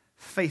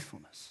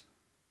faithfulness.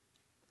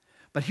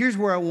 But here's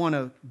where I want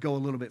to go a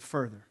little bit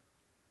further.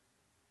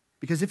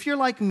 Because if you're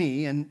like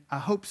me, and I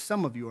hope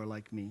some of you are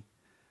like me,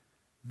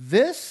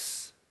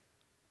 this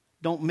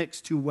don't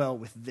mix too well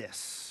with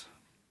this.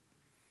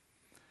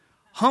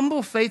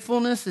 Humble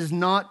faithfulness are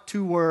not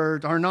two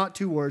words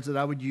that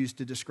I would use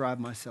to describe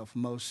myself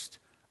most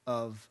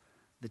of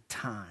the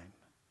time.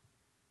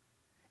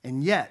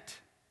 And yet,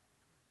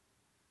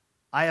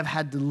 I have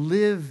had to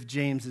live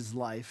James's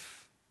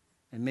life,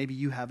 and maybe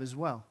you have as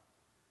well.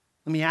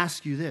 Let me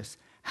ask you this.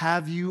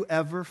 Have you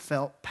ever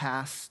felt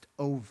passed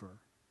over?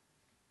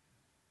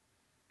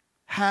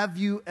 Have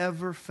you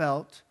ever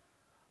felt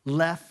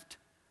left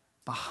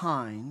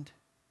behind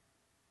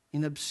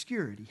in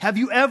obscurity? Have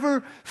you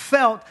ever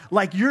felt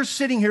like you're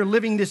sitting here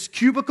living this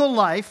cubicle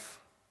life,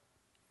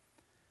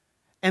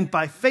 and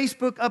by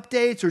Facebook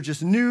updates or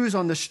just news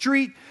on the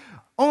street,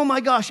 oh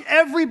my gosh,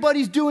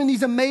 everybody's doing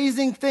these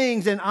amazing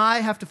things, and I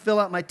have to fill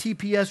out my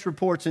TPS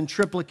reports in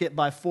triplicate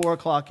by 4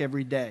 o'clock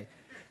every day?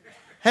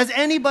 Has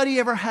anybody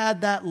ever had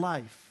that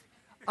life?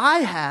 I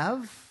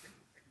have.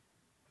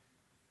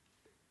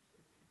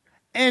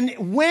 And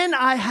when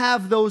I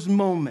have those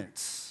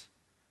moments,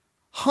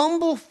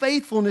 humble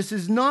faithfulness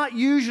is not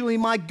usually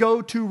my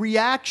go-to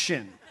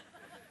reaction.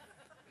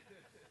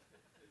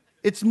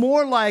 It's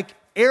more like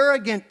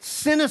arrogant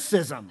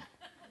cynicism.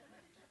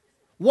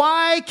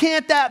 Why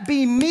can't that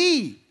be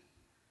me?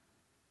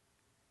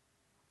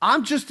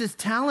 I'm just as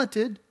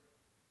talented.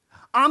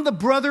 I'm the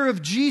brother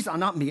of Jesus.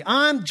 Not me.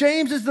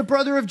 James is the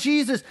brother of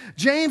Jesus.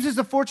 James is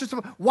the fortress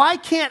of... Why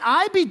can't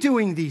I be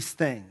doing these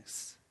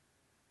things?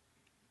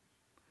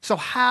 So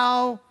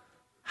how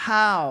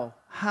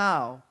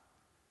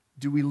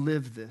do we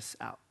live this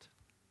out?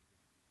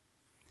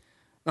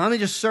 Now, let me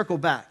just circle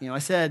back. I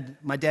said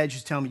my dad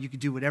used to tell me you could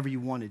do whatever you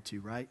wanted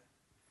to, right?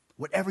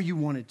 Whatever you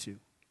wanted to.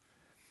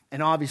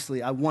 And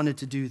obviously, I wanted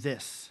to do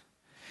this.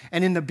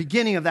 And in the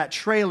beginning of that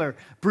trailer,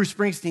 Bruce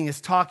Springsteen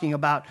is talking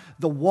about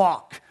the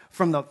walk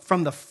from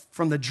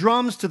the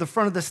drums to the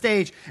front of the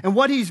stage. And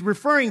what he's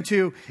referring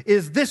to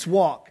is this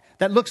walk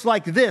that looks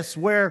like this,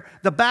 where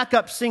the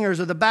backup singers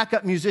or the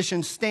backup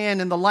musicians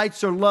stand and the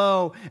lights are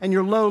low and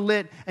you're low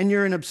lit and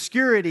you're in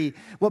obscurity.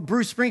 What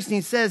Bruce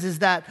Springsteen says is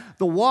that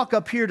the walk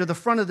up here to the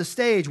front of the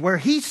stage where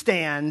he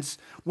stands,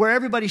 where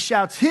everybody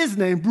shouts his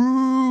name,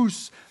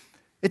 Bruce,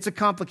 it's a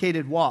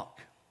complicated walk.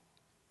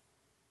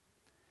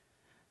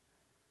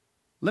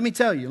 Let me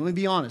tell you, let me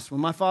be honest.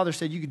 When my father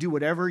said you could do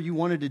whatever you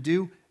wanted to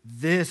do,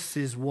 this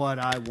is what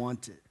I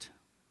wanted.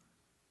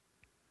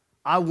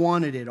 I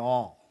wanted it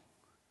all.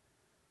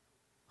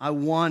 I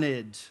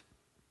wanted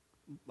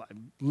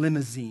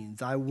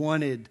limousines. I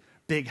wanted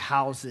big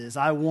houses.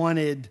 I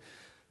wanted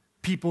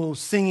people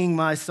singing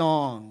my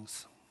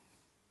songs.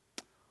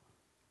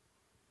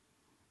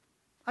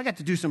 I got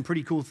to do some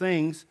pretty cool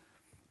things,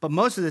 but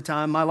most of the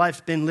time, my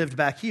life's been lived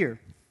back here.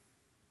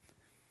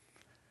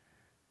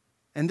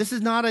 And this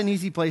is not an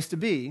easy place to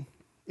be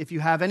if you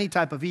have any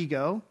type of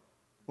ego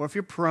or if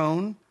you're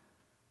prone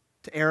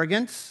to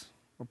arrogance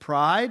or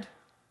pride.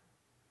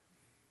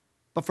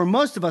 But for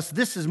most of us,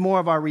 this is more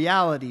of our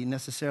reality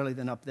necessarily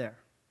than up there.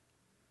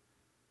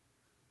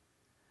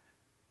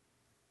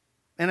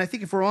 And I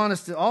think if we're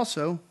honest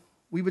also,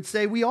 we would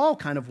say we all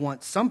kind of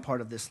want some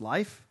part of this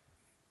life.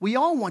 We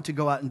all want to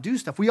go out and do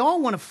stuff. We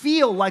all want to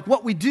feel like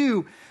what we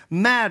do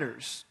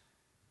matters.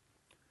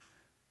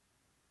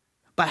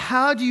 But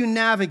how do you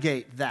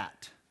navigate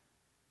that?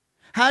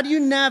 How do you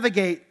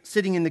navigate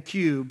sitting in the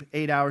cube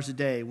 8 hours a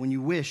day when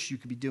you wish you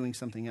could be doing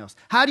something else?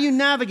 How do you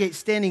navigate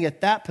standing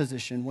at that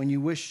position when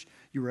you wish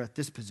you were at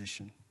this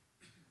position?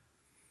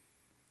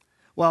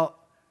 Well,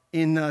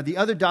 in the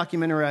other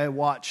documentary I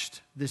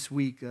watched this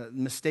week,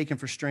 Mistaken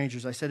for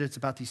Strangers, I said it's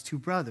about these two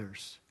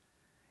brothers.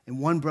 And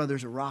one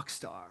brother's a rock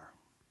star.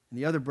 And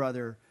the other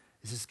brother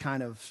is this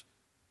kind of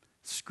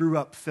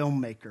screw-up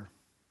filmmaker.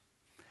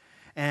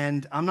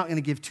 And I'm not going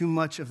to give too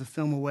much of the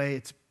film away.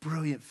 It's a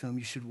brilliant film.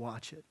 You should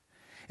watch it.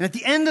 And at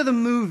the end of the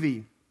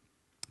movie,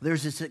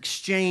 there's this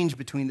exchange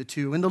between the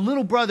two. And the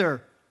little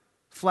brother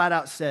flat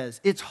out says,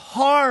 it's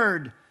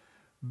hard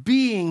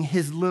being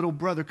his little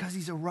brother because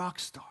he's a rock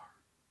star.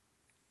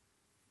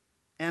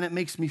 And it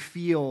makes me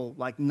feel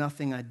like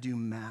nothing I do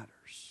matters.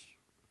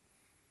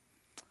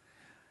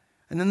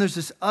 And then there's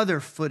this other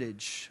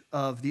footage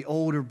of the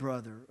older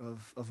brother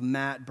of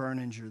Matt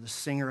Berninger, the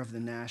singer of The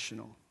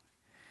National.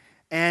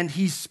 And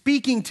he's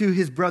speaking to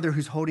his brother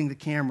who's holding the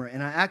camera.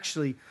 And I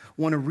actually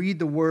want to read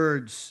the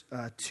words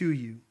to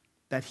you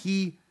that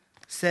he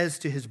says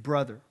to his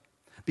brother.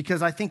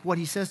 Because I think what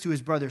he says to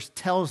his brothers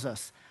tells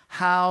us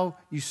how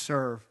you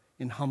serve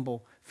in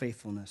humble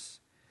faithfulness.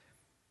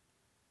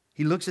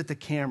 He looks at the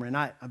camera, and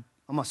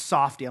I'm a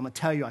softie. I'm going to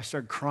tell you, I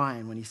started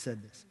crying when he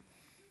said this.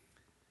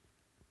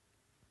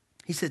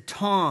 He said,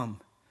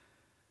 Tom,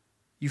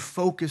 you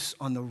focus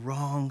on the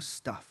wrong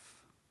stuff.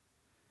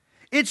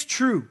 It's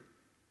true.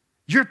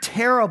 You're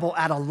terrible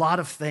at a lot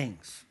of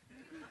things.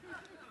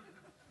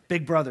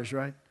 Big brothers,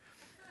 right?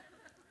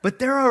 But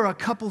there are a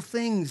couple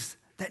things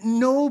that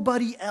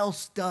nobody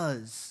else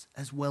does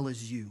as well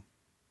as you.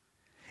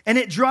 And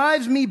it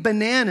drives me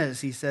bananas,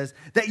 he says,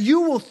 that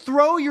you will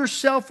throw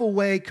yourself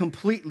away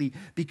completely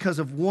because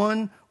of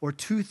one or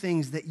two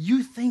things that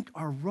you think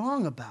are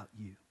wrong about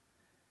you.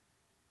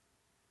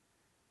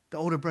 The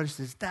older brother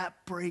says, that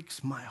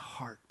breaks my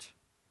heart.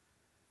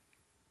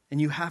 And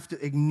you have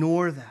to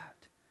ignore that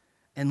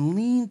and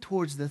lean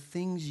towards the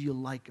things you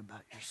like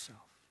about yourself.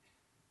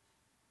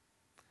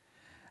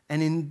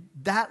 And in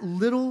that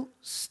little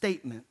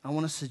statement, I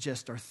want to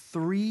suggest are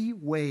 3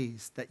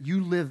 ways that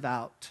you live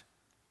out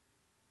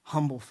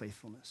humble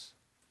faithfulness.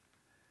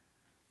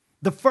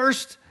 The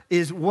first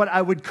is what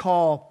I would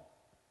call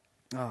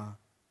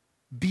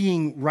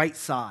being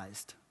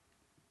right-sized.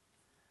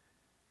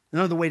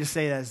 Another way to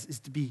say that is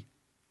to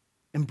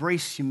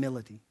embrace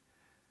humility.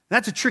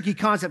 That's a tricky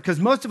concept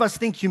because most of us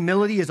think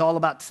humility is all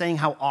about saying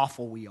how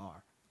awful we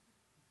are.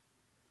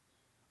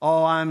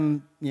 Oh,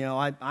 I'm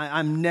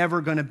never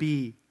going to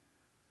be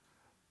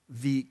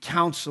the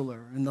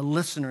counselor and the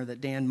listener that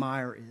Dan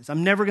Meyer is.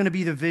 I'm never going to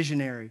be the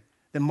visionary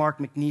that Mark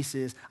McNeese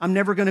is. I'm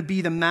never going to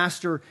be the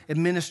master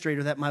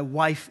administrator that my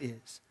wife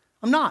is.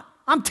 I'm not.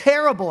 I'm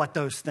terrible at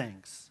those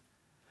things.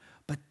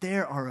 But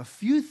there are a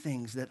few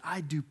things that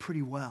I do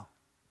pretty well.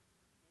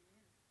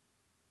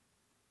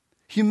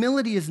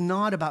 Humility is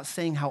not about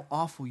saying how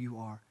awful you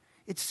are.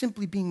 It's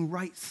simply being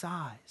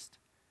right-sized.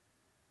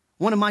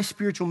 One of my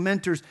spiritual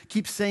mentors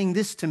keeps saying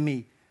this to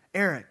me,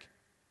 Eric,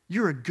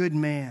 you're a good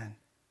man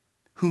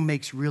who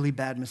makes really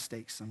bad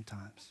mistakes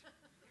sometimes.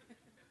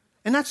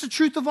 And that's the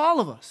truth of all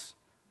of us.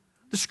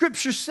 The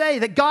scriptures say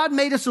that God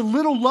made us a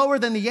little lower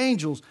than the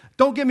angels.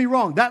 Don't get me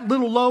wrong, that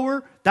little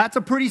lower, that's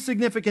a pretty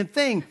significant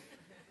thing.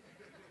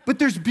 But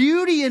there's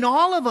beauty in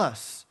all of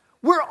us.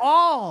 We're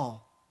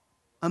all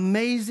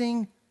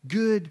amazing,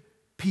 good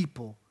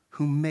people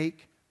who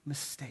make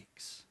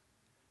mistakes.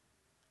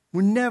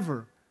 We're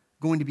never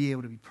going to be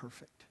able to be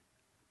perfect.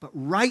 But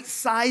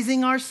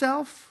right-sizing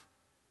ourselves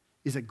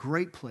is a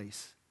great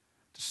place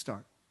to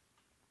start.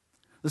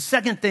 The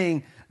second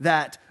thing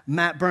that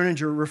Matt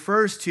Berninger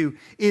refers to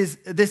is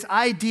this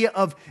idea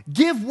of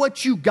give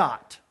what you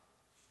got.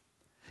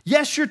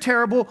 Yes, you're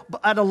terrible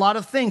at a lot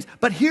of things,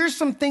 but here's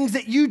some things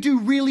that you do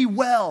really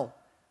well.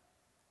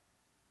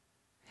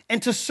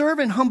 And to serve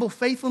in humble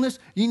faithfulness,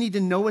 you need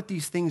to know what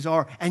these things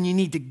are, and you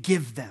need to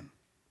give them.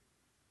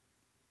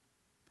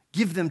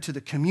 Give them to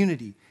the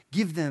community.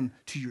 Give them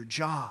to your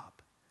job.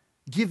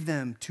 Give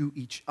them to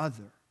each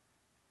other.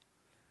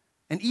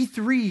 And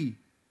E3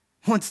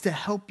 wants to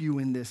help you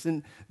in this.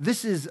 And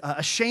this is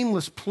a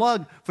shameless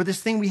plug for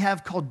this thing we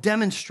have called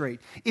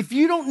Demonstrate. If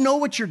you don't know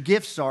what your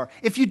gifts are,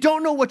 if you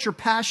don't know what your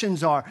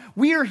passions are,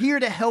 we are here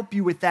to help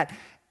you with that.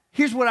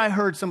 Here's what I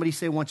heard somebody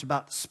say once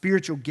about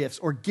spiritual gifts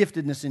or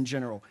giftedness in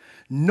general.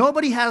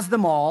 Nobody has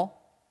them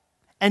all,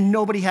 and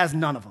nobody has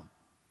none of them.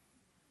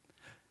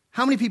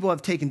 How many people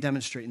have taken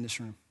Demonstrate in this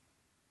room?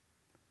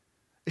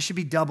 It should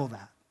be double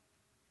that.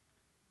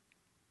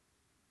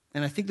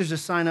 And I think there's a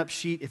sign-up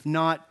sheet. If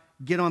not,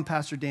 get on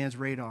Pastor Dan's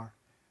radar.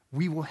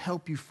 We will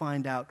help you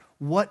find out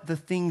what the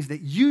things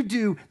that you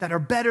do that are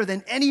better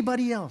than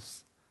anybody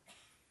else.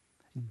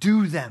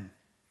 Do them.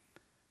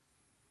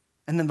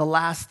 And then the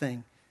last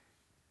thing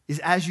is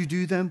as you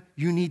do them,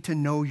 you need to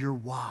know your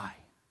why.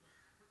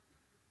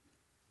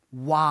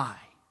 Why?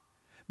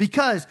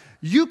 Because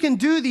you can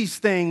do these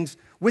things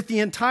with the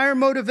entire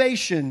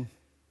motivation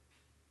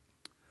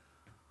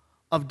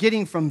of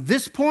getting from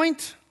this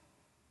point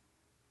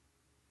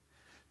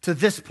to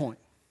this point.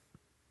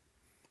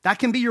 That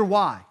can be your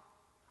why.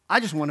 I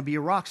just want to be a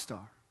rock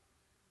star.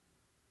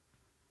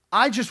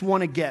 I just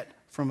want to get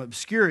from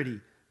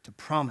obscurity to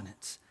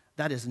prominence.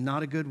 That is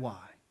not a good why.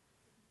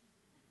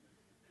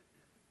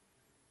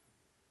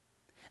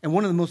 And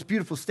one of the most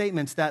beautiful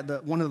statements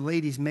that one of the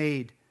ladies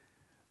made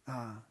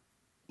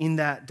in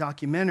that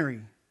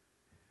documentary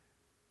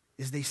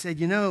is they said,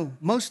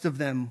 most of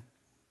them,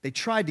 they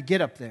tried to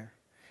get up there.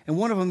 And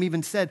one of them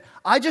even said,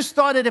 I just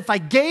thought that if I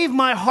gave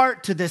my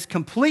heart to this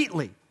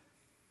completely,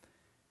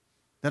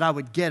 that I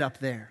would get up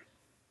there.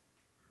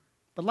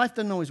 But life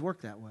doesn't always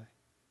work that way.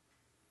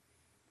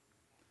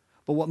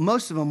 But what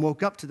most of them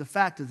woke up to the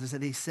fact is that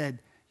they said,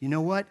 you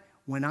know what?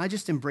 When I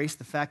just embraced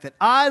the fact that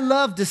I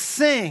love to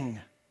sing,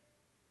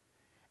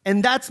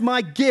 and that's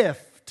my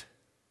gift,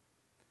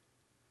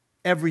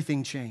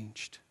 everything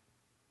changed.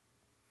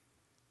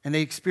 And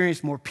they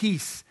experienced more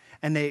peace,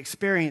 and they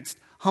experienced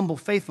humble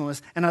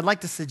faithfulness. And I'd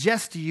like to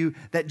suggest to you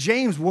that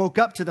James woke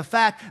up to the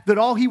fact that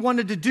all he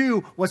wanted to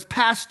do was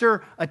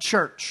pastor a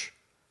church,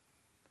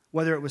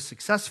 whether it was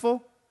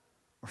successful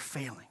or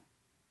failing.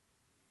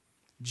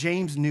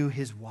 James knew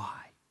his why.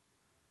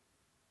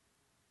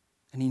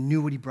 And he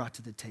knew what he brought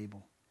to the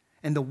table.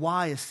 And the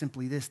why is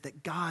simply this,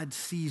 that God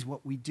sees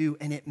what we do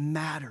and it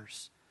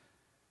matters.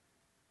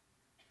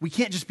 We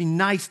can't just be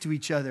nice to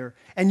each other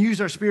and use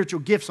our spiritual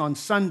gifts on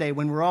Sunday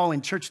when we're all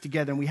in church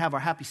together and we have our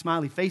happy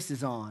smiley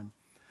faces on.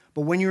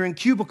 But when you're in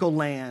cubicle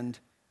land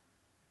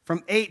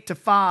from 8 to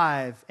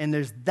 5 and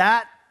there's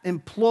that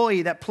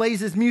employee that plays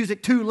his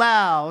music too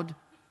loud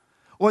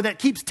or that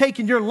keeps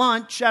taking your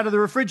lunch out of the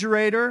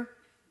refrigerator,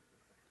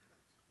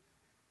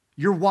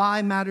 your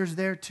why matters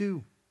there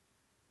too.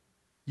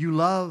 You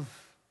love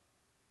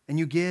and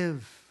you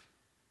give.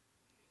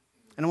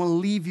 And I want to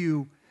leave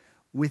you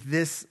with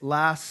this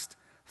last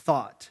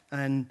thought.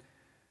 And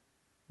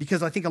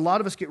because I think a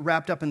lot of us get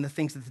wrapped up in the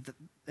things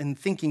and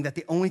thinking that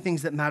the only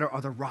things that matter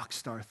are the rock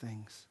star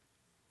things.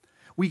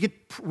 We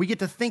get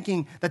to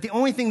thinking that the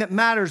only thing that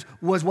matters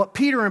was what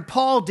Peter and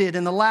Paul did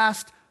in the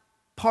last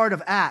part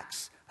of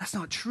Acts. That's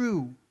not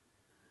true.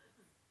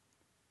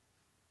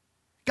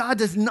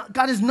 God is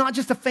not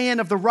just a fan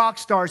of the rock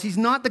stars. He's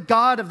not the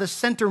God of the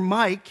center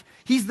mic.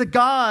 He's the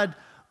God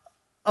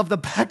of the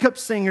backup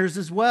singers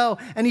as well.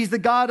 And he's the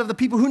God of the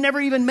people who never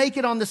even make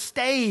it on the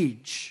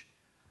stage.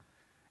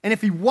 And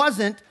if he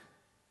wasn't,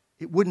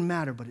 it wouldn't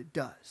matter, but it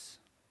does.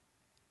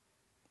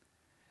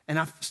 And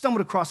I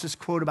stumbled across this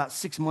quote about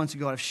 6 months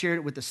ago. I've shared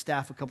it with the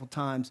staff a couple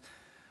times.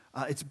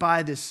 It's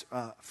by this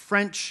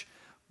French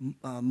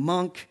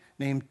monk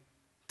named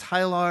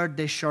Teilhard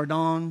de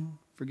Chardin.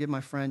 Forgive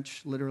my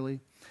French, literally.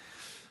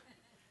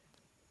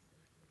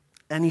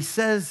 And he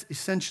says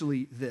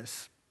essentially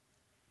this,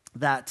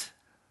 that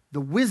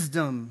the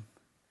wisdom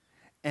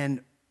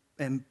and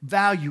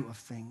value of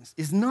things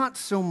is not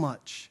so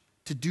much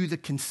to do the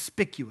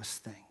conspicuous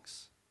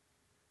things,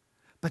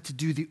 but to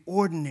do the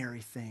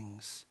ordinary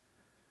things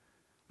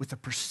with a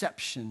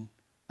perception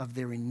of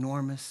their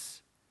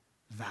enormous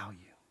value.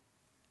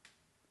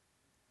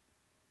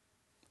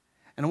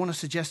 And I want to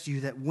suggest to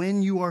you that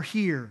when you are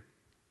here,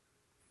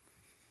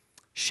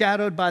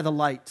 shadowed by the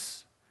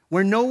lights,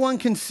 where no one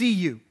can see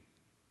you,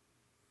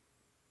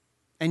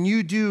 and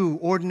you do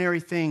ordinary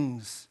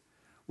things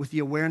with the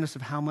awareness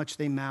of how much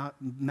they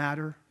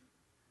matter,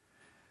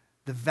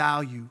 the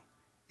value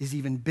is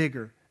even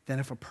bigger than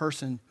if a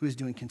person who is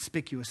doing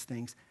conspicuous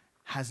things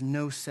has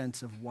no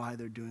sense of why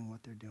they're doing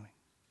what they're doing.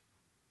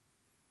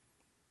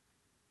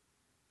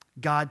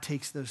 God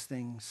takes those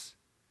things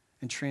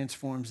and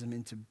transforms them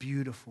into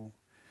beautiful,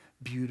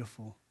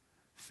 beautiful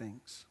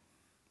things.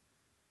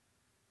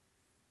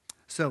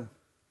 So,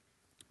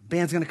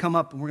 band's going to come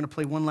up and we're going to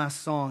play one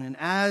last song. And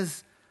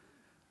as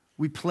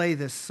we play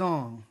this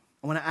song,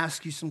 I want to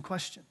ask you some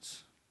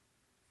questions.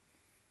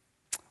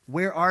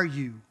 Where are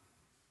you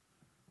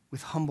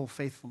with humble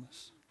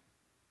faithfulness?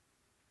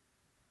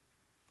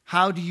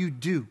 How do you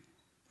do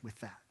with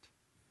that?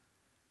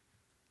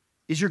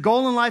 Is your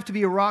goal in life to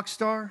be a rock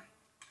star?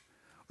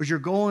 Or is your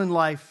goal in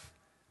life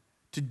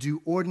to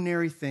do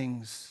ordinary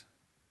things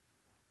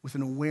with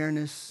an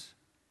awareness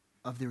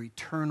of their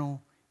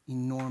eternal,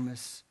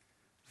 enormous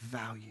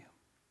value?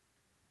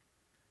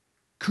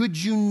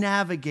 Could you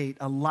navigate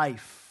a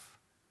life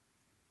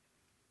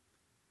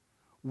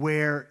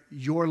where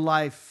your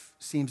life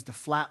seems to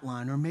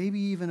flatline or maybe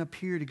even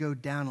appear to go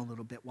down a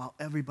little bit while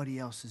everybody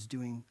else is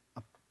doing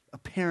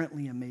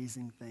apparently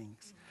amazing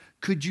things?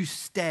 Could you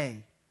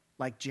stay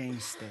like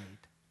James stayed?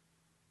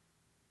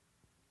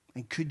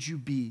 And could you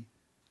be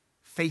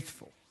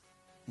faithful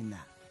in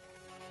that?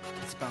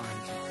 Let's bow our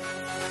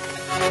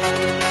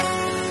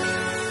heads.